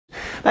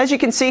As you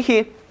can see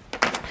here,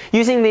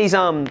 using these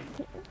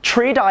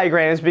tree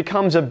diagrams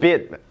becomes a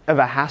bit of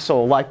a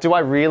hassle. Like, do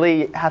I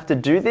really have to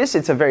do this?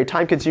 It's a very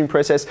time-consuming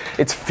process.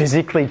 It's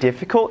physically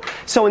difficult.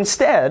 So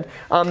instead,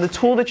 the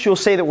tool that you'll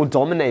see that will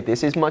dominate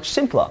this is much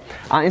simpler.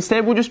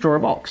 Instead, we'll just draw a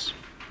box.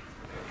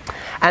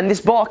 And this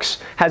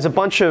box has a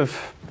bunch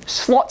of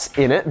slots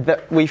in it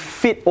that we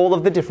fit all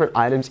of the different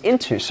items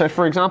into. So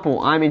for example,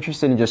 I'm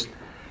interested in just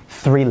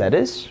 3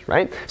 letters,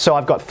 right? So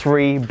I've got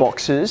 3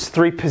 boxes,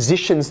 3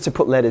 positions to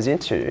put letters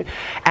into,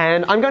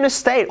 and I'm going to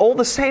state all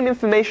the same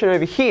information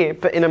over here,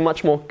 but in a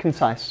much more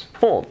concise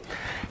form.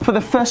 For the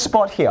first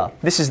spot here,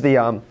 this is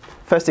the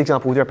first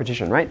example with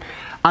repetition, right?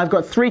 I've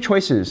got 3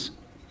 choices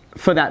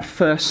for that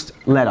first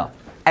letter,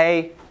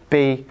 A,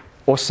 B,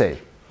 or C.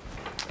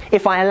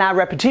 If I allow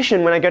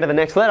repetition when I go to the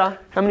next letter,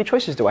 how many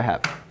choices do I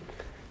have?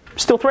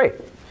 Still 3.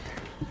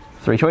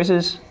 3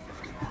 choices.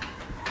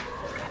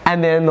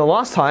 And then the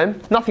last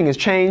time, nothing has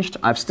changed.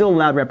 I've still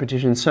allowed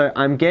repetition, so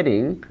I'm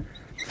getting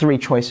 3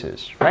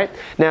 choices, right?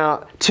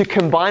 Now, to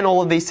combine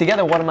all of these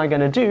together, what am I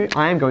going to do?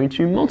 I am going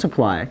to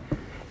multiply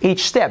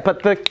each step.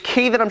 But the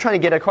key that I'm trying to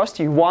get across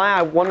to you, why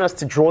I wanted us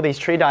to draw these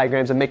tree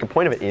diagrams and make a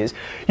point of it is,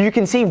 you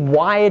can see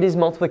why it is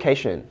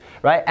multiplication,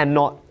 right? And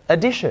not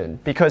addition,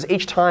 because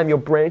each time your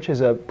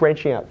branches are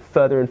branching out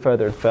further and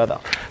further and further.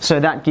 So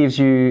that gives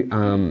you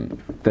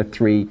the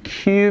 3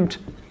 cubed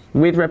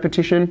with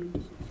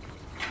repetition.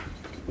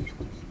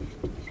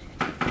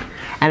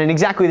 And in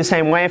exactly the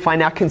same way, if I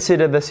now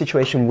consider the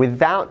situation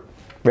without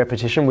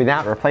repetition,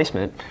 without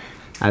replacement,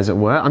 as it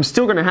were, I'm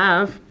still going to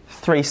have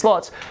 3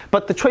 slots,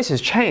 but the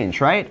choices change,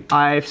 right?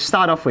 I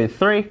start off with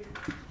 3,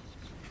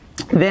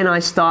 then I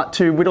start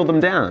to whittle them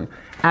down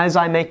as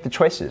I make the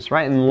choices,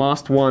 right? And the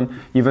last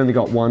one, you've only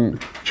got 1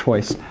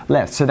 choice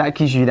left. So that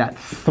gives you that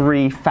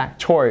 3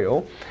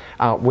 factorial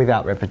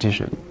without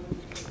repetition.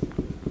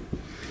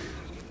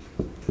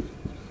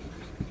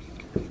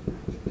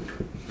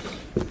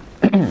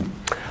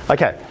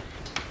 Okay.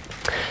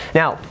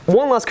 Now,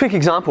 one last quick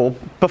example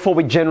before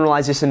we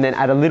generalize this and then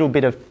add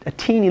a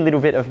teeny little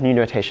bit of new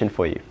notation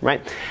for you,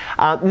 right?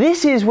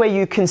 This is where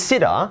you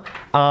consider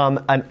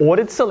an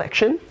ordered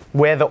selection,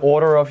 where the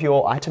order of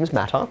your items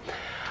matter,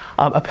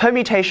 a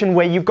permutation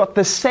where you've got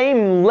the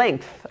same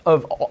length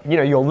of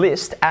your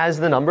list as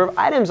the number of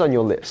items on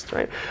your list,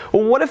 right?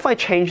 Well, what if I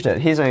changed it?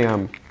 Here's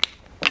a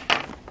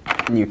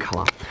new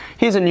color.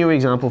 Here's a new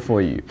example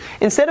for you.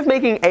 Instead of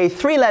making a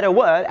 3-letter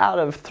word out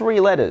of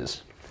 3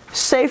 letters,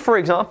 say, for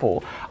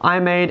example, I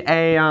made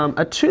a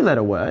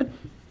 2-letter word.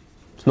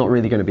 It's not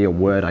really going to be a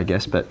word, I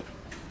guess, but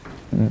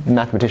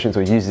mathematicians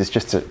will use this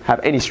just to have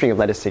any string of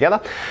letters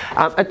together.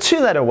 A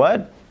 2-letter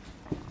word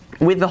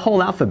with the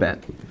whole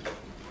alphabet.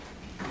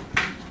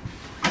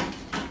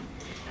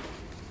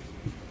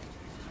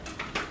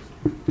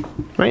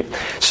 Right?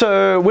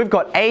 So we've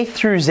got A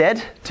through Z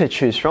to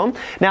choose from.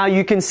 Now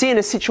you can see in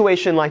a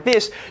situation like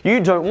this, you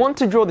don't want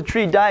to draw the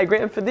tree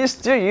diagram for this,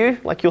 do you?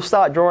 Like, you'll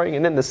start drawing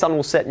and then the sun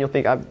will set and you'll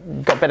think,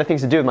 I've got better things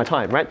to do with my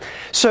time, right?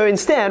 So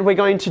instead, we're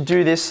going to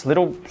do this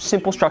little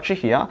simple structure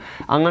here.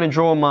 I'm going to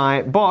draw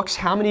my box.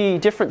 How many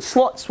different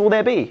slots will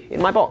there be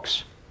in my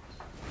box?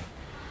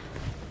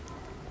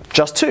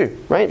 Just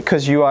 2, right?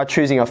 Because you are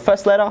choosing a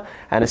first letter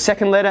and a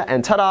second letter,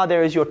 and ta-da,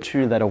 there is your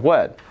 2-letter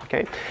word.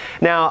 Okay.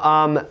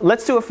 Now,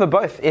 let's do it for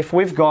both. If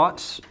we've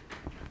got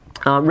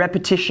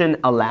repetition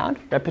allowed,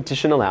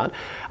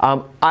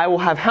 I will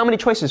have how many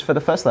choices for the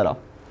first letter?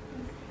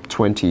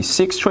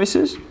 26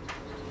 choices.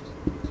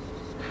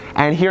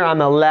 And here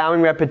I'm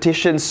allowing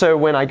repetition, so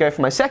when I go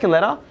for my second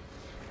letter,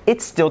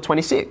 it's still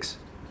 26.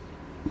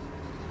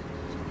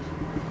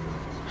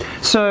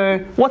 So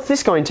what's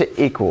this going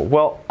to equal?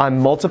 Well, I'm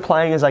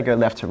multiplying as I go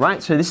left to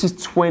right. So this is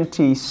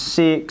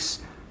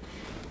 26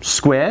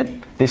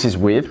 squared. This is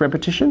with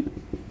repetition.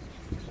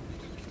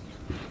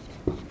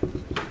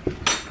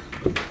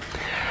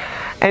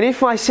 And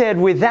if I said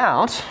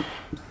without,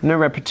 no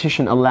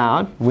repetition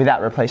allowed,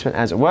 without replacement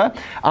as it were,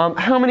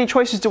 how many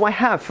choices do I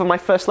have for my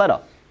first letter?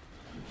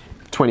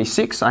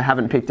 26. I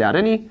haven't picked out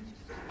any.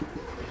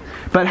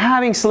 But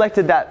having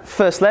selected that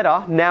first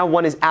letter, now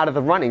 1 is out of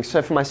the running.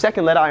 So for my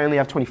second letter, I only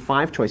have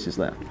 25 choices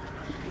left.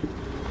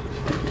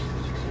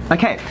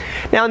 Okay,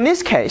 now in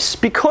this case,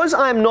 because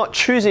I'm not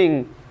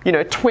choosing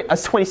a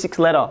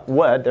 26-letter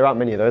word, there aren't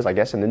many of those, I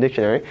guess, in the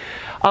dictionary,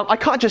 I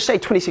can't just say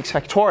 26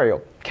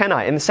 factorial, can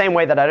I? In the same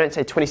way that I don't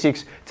say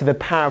 26 to the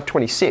power of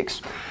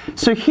 26.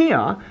 So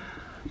here,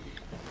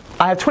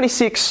 I have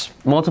 26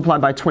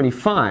 multiplied by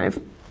 25,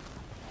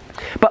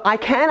 but I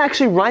can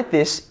actually write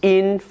this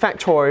in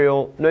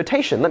factorial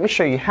notation. Let me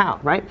show you how,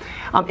 right?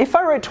 If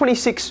I wrote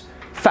 26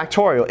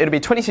 factorial, it'll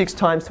be 26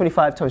 times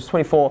 25 times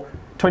 24,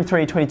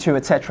 23, 22,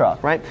 etc.,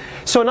 right?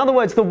 So in other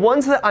words, the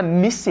ones that I'm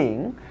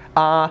missing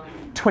are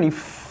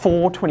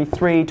 24,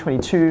 23,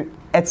 22,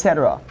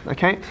 etc.,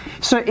 okay?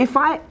 So if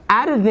I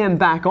added them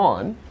back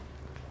on,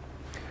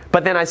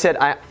 But then I said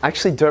I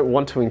actually don't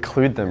want to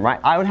include them, right?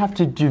 I would have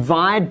to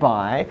divide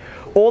by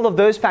all of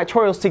those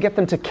factorials to get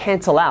them to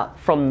cancel out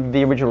from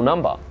the original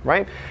number,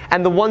 right?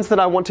 And the ones that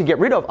I want to get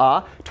rid of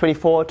are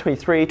 24,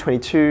 23,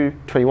 22,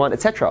 21,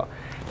 etc.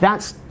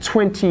 That's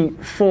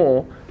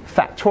 24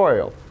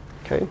 factorial,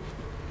 okay?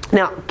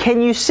 Now,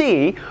 can you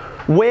see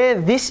where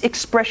this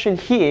expression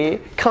here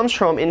comes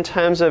from in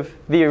terms of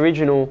the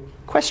original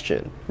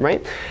question,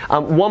 right?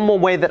 One more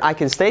way that I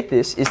can state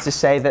this is to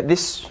say that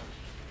this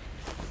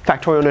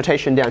factorial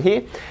notation down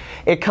here,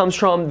 it comes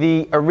from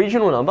the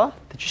original number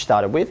that you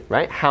started with,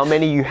 right? How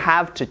many you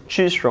have to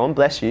choose from,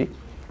 bless you.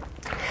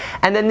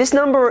 And then this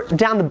number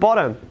down the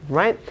bottom,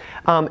 right?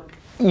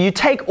 You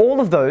take all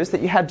of those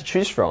that you had to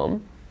choose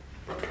from,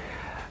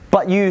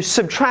 but you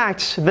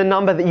subtract the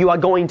number that you are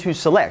going to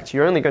select.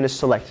 You're only going to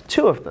select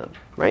 2 of them,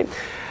 right?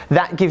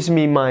 That gives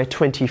me my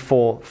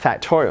 24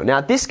 factorial. Now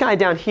this guy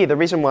down here, the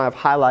reason why I've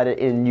highlighted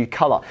in new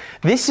color,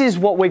 this is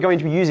what we're going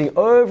to be using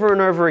over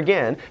and over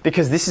again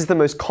because this is the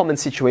most common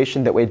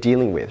situation that we're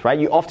dealing with, right?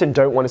 You often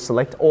don't want to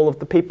select all of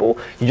the people.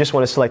 You just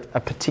want to select a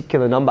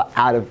particular number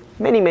out of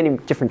many, many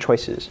different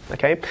choices,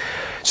 okay?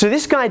 So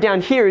this guy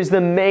down here is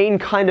the main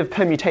kind of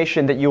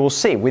permutation that you will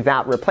see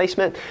without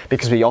replacement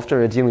because we often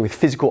are dealing with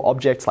physical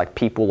objects like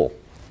people or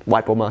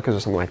whiteboard markers or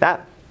something like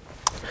that.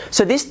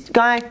 So this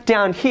guy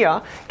down here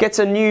gets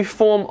a new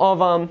form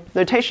of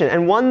notation,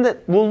 and one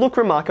that will look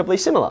remarkably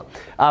similar,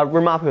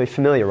 remarkably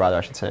familiar rather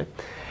I should say.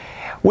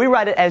 We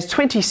write it as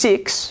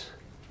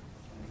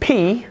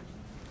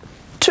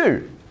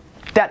 26p2.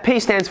 That p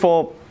stands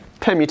for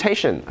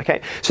permutation,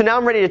 okay? So now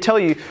I'm ready to tell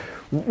you,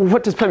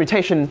 what does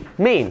permutation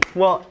mean?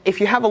 Well,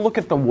 if you have a look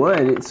at the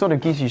word, it sort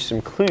of gives you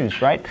some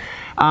clues, right?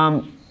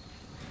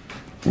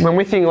 When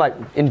we think like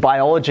in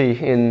biology,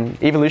 in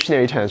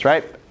evolutionary terms,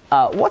 right?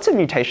 What's a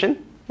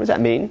mutation? What does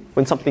that mean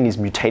when something is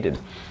mutated?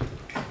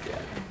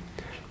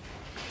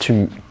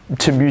 To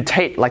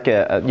mutate like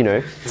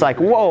it's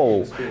like,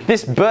 whoa,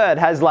 this bird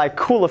has like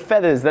cooler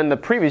feathers than the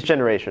previous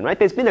generation, right?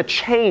 There's been a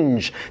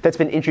change that's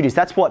been introduced.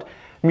 That's what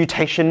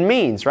mutation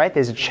means, right?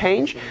 There's a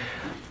change.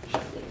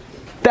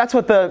 That's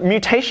what the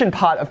mutation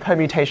part of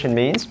permutation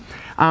means.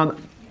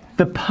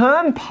 The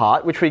perm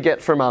part, which we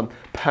get from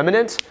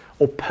permanent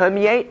or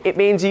permeate, it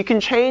means you can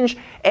change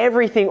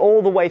everything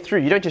all the way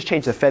through. You don't just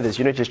change the feathers,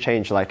 you don't just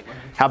change like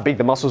how big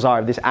the muscles are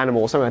of this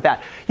animal or something like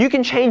that. You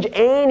can change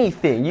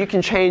anything. You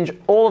can change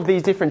all of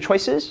these different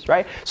choices,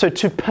 right? So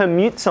to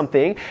permute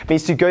something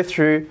means to go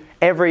through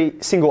every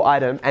single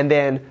item and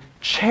then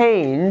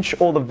change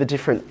all of the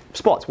different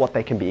spots, what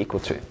they can be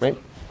equal to, right?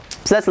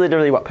 So that's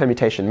literally what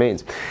permutation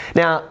means.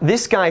 Now,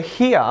 this guy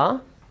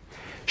here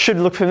should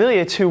look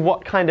familiar to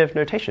what kind of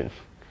notation?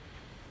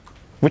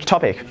 Which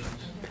topic?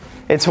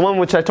 It's one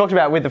which I talked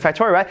about with the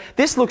factorial, right?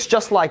 This looks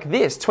just like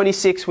this,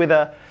 26 with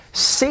a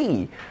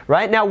C,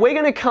 right? Now we're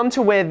going to come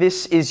to where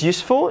this is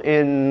useful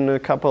in a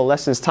couple of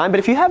lessons time, but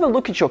if you have a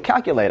look at your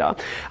calculator,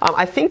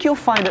 I think you'll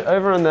find it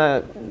over on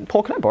the,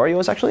 Paul, can I borrow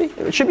yours actually?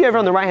 It should be over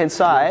on the right hand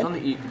side.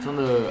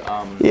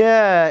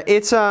 Yeah,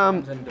 it's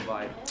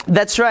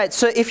that's right.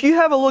 So if you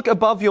have a look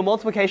above your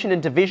multiplication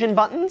and division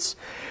buttons,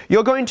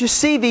 you're going to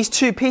see these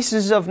 2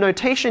 pieces of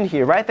notation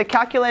here, right? The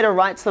calculator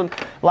writes them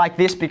like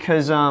this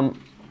because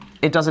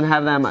it doesn't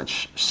have that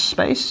much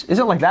space. Is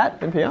it like that,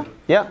 NPR?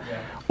 Yeah.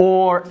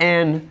 Or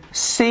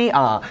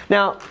NCR.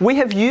 Now, we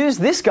have used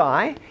this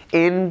guy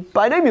in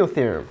binomial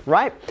theorem,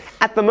 right?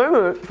 At the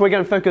moment, we're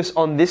going to focus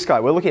on this guy.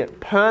 We're looking at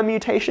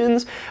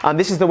permutations.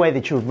 This is the way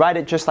that you write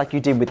it, just like you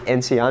did with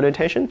NCR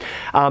notation.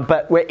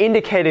 But we're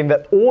indicating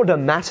that order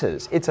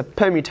matters. It's a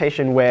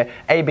permutation where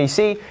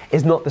ABC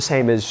is not the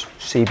same as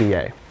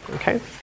CBA, okay?